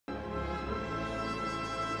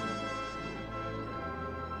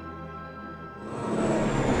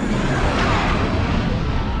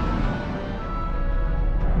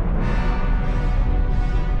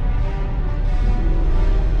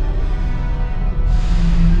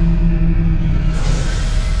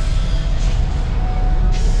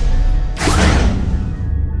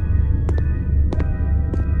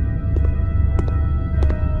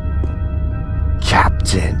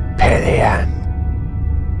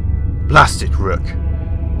Blast it, Rook.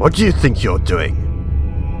 What do you think you're doing?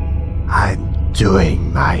 I'm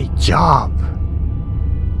doing my job.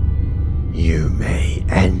 You may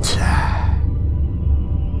enter.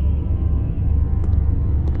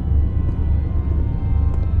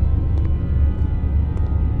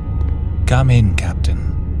 Come in, Captain.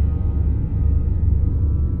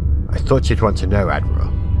 I thought you'd want to know,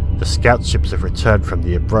 Admiral. The scout ships have returned from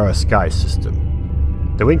the Abra Sky system.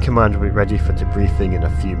 The Wing Commander will be ready for debriefing in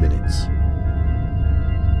a few minutes.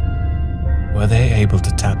 Were they able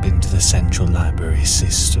to tap into the central library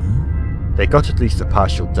system? They got at least a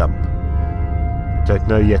partial dump. I don't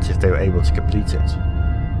know yet if they were able to complete it.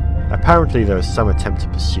 Apparently there was some attempt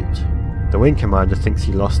at pursuit. The Wing Commander thinks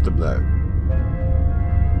he lost the blow.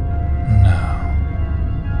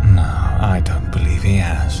 No, I don't believe he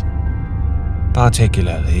has.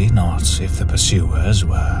 Particularly not if the pursuers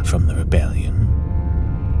were from the rebellion.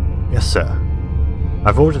 Yes, sir.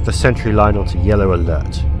 I've ordered the sentry line onto yellow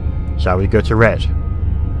alert. Shall we go to red?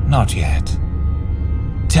 Not yet.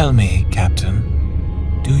 Tell me,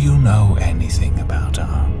 Captain, do you know anything about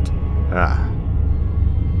art?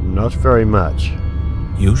 Not very much.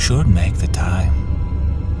 You should make the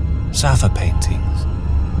time. Safa paintings.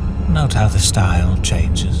 Note how the style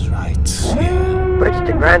changes right here. Bridge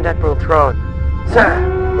to Grand Admiral Thrawn. Sir,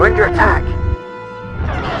 we're under attack.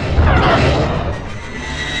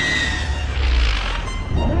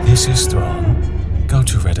 This is Thrawn. Go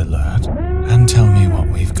to red alert and tell me what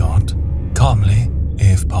we've got. Calmly,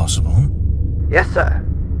 if possible. Yes, sir.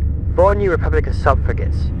 4 new Republic assault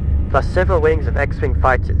frigates, plus several wings of X-Wing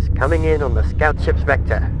fighters coming in on the scout ship's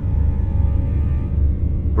vector.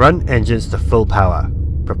 Run engines to full power.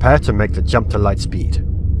 Prepare to make the jump to light speed.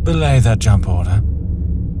 Belay that jump order.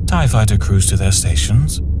 TIE fighter crews to their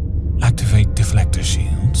stations. Activate deflector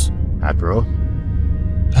shields. Admiral?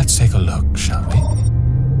 Let's take a look, shall we?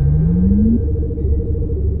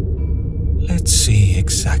 Let's see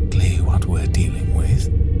exactly what we're dealing with.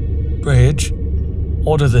 Bridge,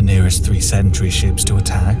 order the nearest 3 sentry ships to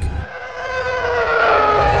attack.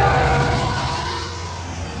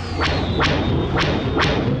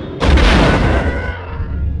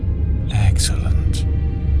 Excellent.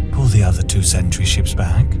 Pull the other 2 sentry ships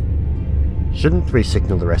back. Shouldn't we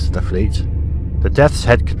signal the rest of the fleet? The Death's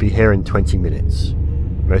Head could be here in 20 minutes.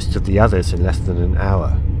 Most of the others in less than an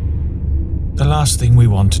hour. The last thing we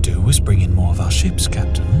want to do is bring in more of our ships,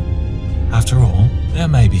 Captain. After all, there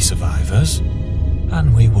may be survivors,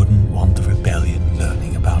 and we wouldn't want the rebellion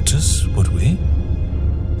learning about us, would we?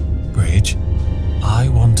 Bridge, I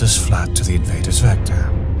want us flat to the invader's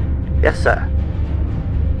vector. Yes, sir.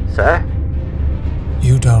 Sir?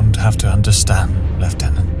 You don't have to understand,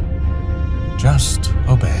 Lieutenant. Just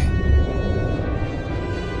obey.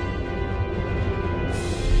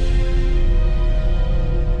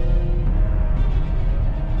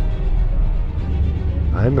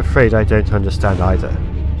 I'm afraid I don't understand either.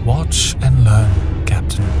 Watch and learn,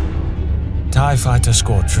 Captain. TIE fighter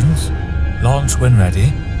squadrons, launch when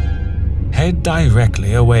ready. Head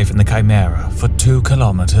directly away from the Chimera for 2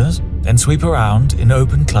 kilometers, then sweep around in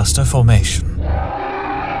open cluster formation.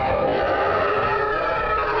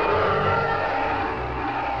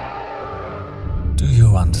 Do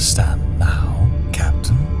you understand now,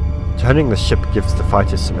 Captain? Turning the ship gives the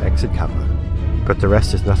fighters some exit cover, but the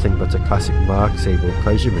rest is nothing but a classic Mark Sable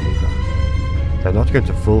closure maneuver. They're not going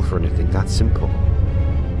to fall for anything that simple.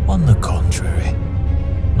 On the contrary,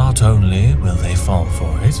 not only will they fall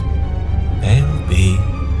for it, they'll be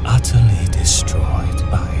utterly destroyed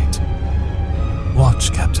by it.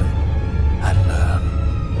 Watch, Captain, and learn.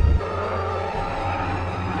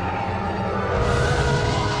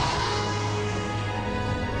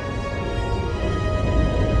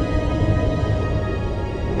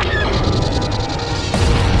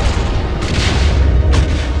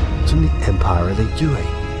 What in the Empire are they doing?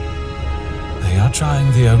 They are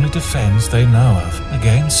trying the only defense they know of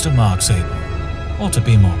against a Mark Sable. Or to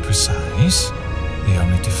be more precise, the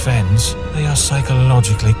only defense they are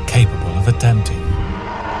psychologically capable of attempting.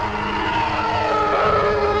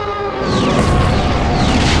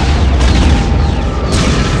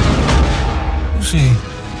 You see,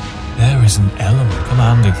 there is an element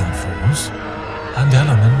commanding that force, and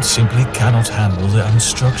element simply cannot handle the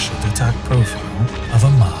unstructured attack profile of a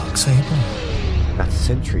Mark Sable. That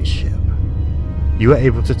sentry ship. You were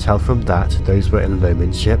able to tell from that those were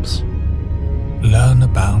Illumin ships? Learn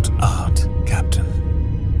about art, Captain.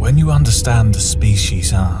 When you understand the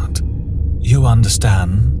species art, you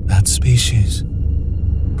understand that species.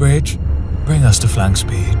 Bridge, bring us to flank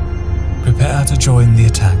speed. Prepare to join the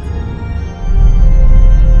attack.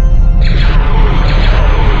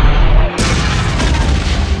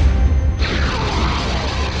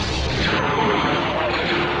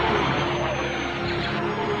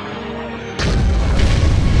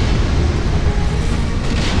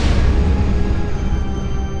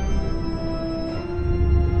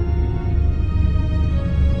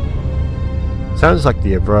 Sounds like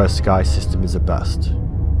the Aurora sky system is a bust.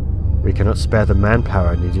 We cannot spare the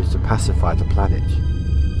manpower needed to pacify the planet.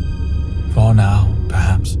 For now,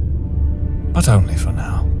 perhaps. But only for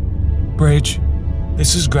now. Bridge,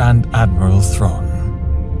 this is Grand Admiral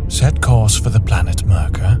Thrawn. Set course for the planet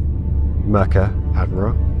Merca. Merca,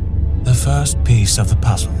 Admiral? The first piece of the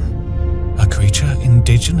puzzle. A creature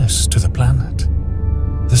indigenous to the planet.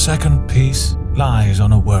 The second piece lies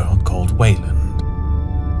on a world called Wayland.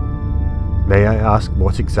 May I ask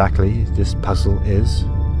what exactly this puzzle is?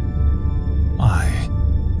 Aye,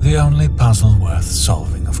 the only puzzle worth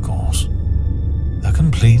solving, of course. The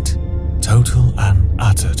complete, total and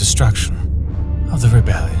utter destruction of the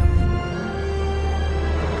rebellion.